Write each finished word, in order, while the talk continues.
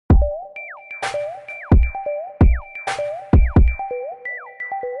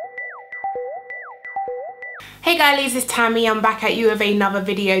Hey girlies, it's Tammy. I'm back at you with another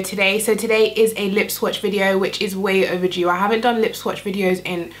video today. So today is a lip swatch video, which is way overdue. I haven't done lip swatch videos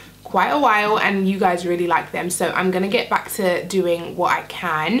in quite a while and you guys really like them, so I'm gonna get back to doing what I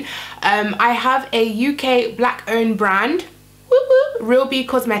can. I have a UK black owned brand,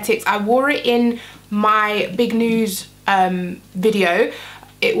 RealBCosmetics. I wore it in my big news video.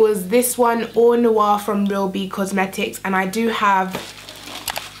 It was this one, Or Noir from RealBCosmetics, and I do have,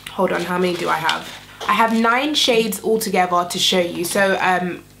 hold on, how many do I have? I have 9 shades altogether to show you. So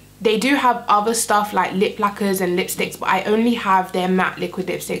they do have other stuff like lip lacquers and lipsticks, but I only have their matte liquid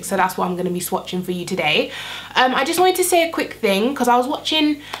lipsticks, so that's what I'm going to be swatching for you today. I just wanted to say a quick thing because I was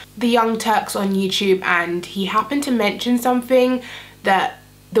watching the Young Turks on YouTube and he happened to mention something that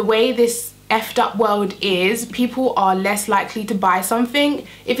the way this effed up world is, people are less likely to buy something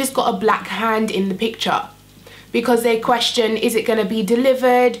if it's got a black hand in the picture, because they question, is it going to be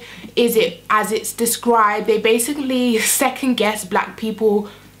delivered, is it as it's described? They basically second guess black people.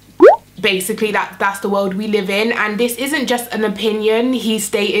 Basically that's the world we live in, and this isn't just an opinion. He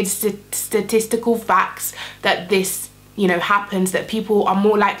stated statistical facts that this, you know, happens, that people are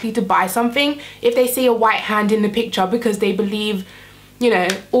more likely to buy something if they see a white hand in the picture, because they believe, you know,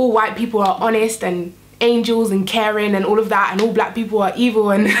 all white people are honest and angels and caring and all of that, and all black people are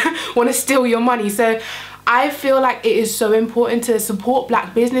evil and want to steal your money. So I feel like it is so important to support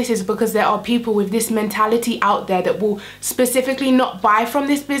black businesses, because there are people with this mentality out there that will specifically not buy from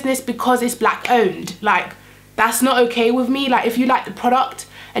this business because it's black owned. Like, that's not okay with me. Like, if you like the product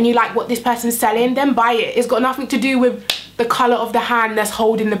and you like what this person's selling, then buy it. It's got nothing to do with the color of the hand that's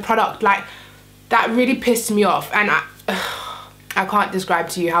holding the product. Like, that really pissed me off, and I can't describe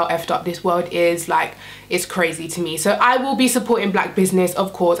to you how effed up this world is. Like, it's crazy to me. So I will be supporting black business,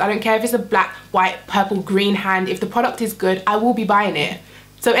 of course. I don't care if it's a black, white, purple, green hand. If the product is good, I will be buying it.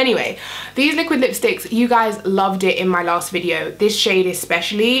 So anyway, these liquid lipsticks, you guys loved it in my last video. This shade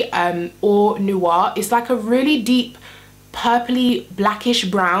especially, Or Noir, it's like a really deep purpley blackish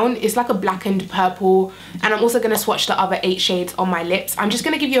brown. It's like a blackened purple, and I'm also going to swatch the other 8 shades on my lips. I'm just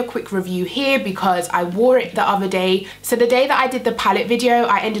going to give you a quick review here because I wore it the other day. So the day that I did the palette video,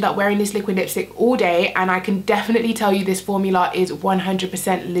 I ended up wearing this liquid lipstick all day, and I can definitely tell you this formula is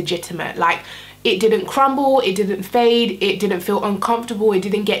 100% legitimate. Like, it didn't crumble, it didn't fade, it didn't feel uncomfortable, it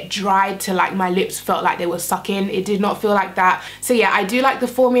didn't get dried to like my lips felt like they were sucking. It did not feel like that. So yeah, I do like the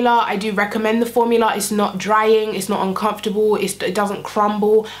formula. I do recommend the formula. It's not drying, it's not uncomfortable, it doesn't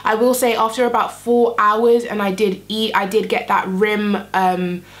crumble. I will say after about 4 hours, and I did get that rim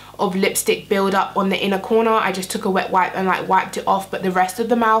of lipstick build up on the inner corner. I just took a wet wipe and like wiped it off, but the rest of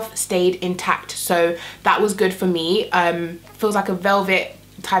the mouth stayed intact, so that was good for me. Feels like a velvet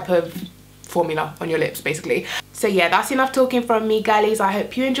type of formula on your lips basically. So yeah, that's enough talking from me, girlies. I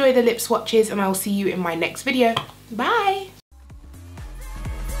hope you enjoy the lip swatches, and I'll see you in my next video. Bye.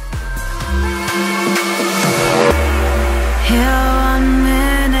 Here one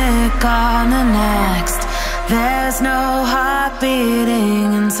minute, gone the next. There's no heart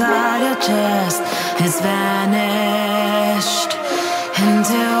beating inside your chest. It's vanished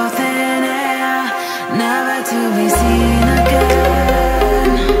into thin air, never to be seen again.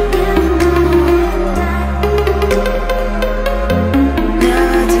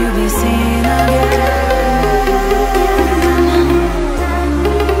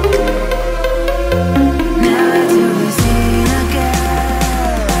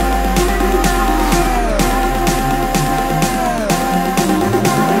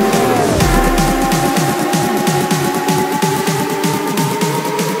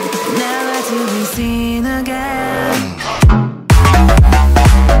 Seen again.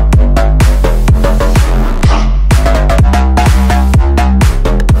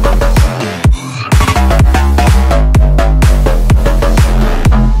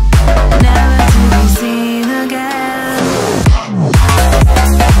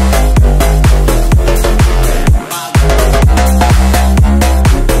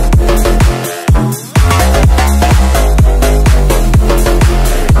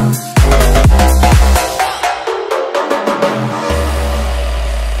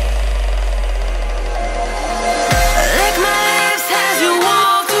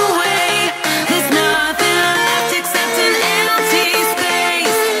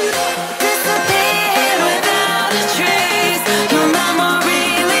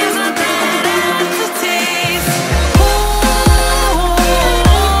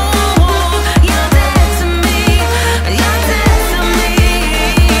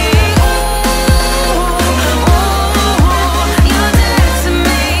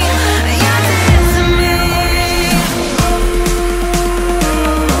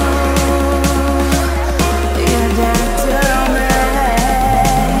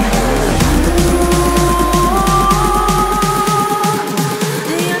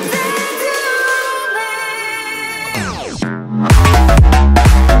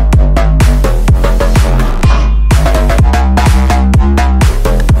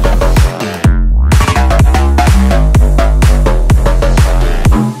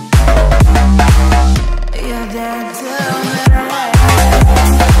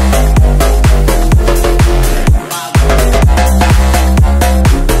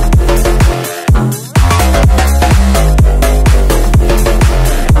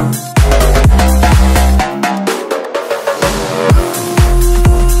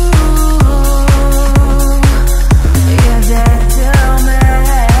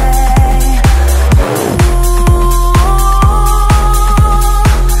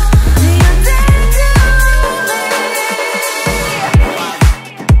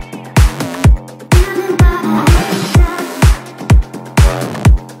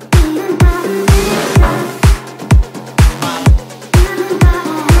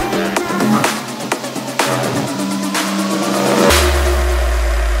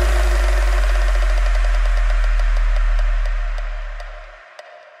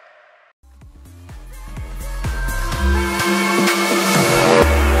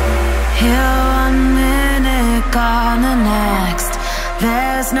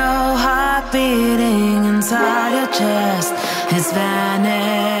 inside your chest. It's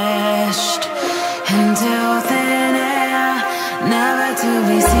vanished into thin air, never to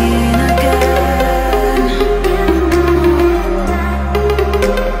be seen again.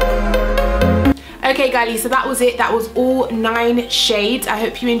 Okay girlies, so that was it. That was all 9 shades. I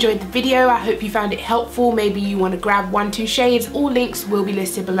hope you enjoyed the video. I hope you found it helpful. Maybe you want to grab 1-2 shades. All links will be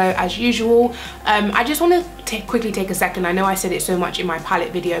listed below as usual. I just want to quickly take a second. I know I said it so much in my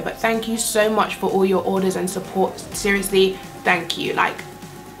palette video, but thank you so much for all your orders and support. Seriously, thank you. Like,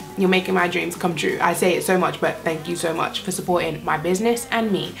 you're making my dreams come true. I say it so much, but thank you so much for supporting my business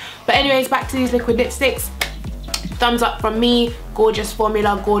and me. But anyways, back to these liquid lipsticks. Thumbs up from me. Gorgeous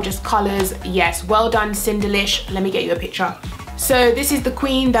formula, gorgeous colors. Yes, well done, Cinderlish. Let me get you a picture. So this is the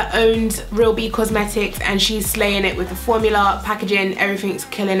queen that owns RealBCosmetics, and she's slaying it with the formula, packaging, everything's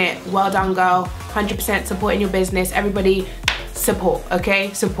killing it. Well done, girl. 100% supporting your business. Everybody support,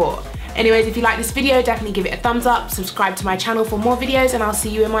 okay? Support. Anyways, if you like this video, definitely give it a thumbs up. Subscribe to my channel for more videos, and I'll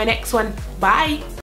see you in my next one. Bye.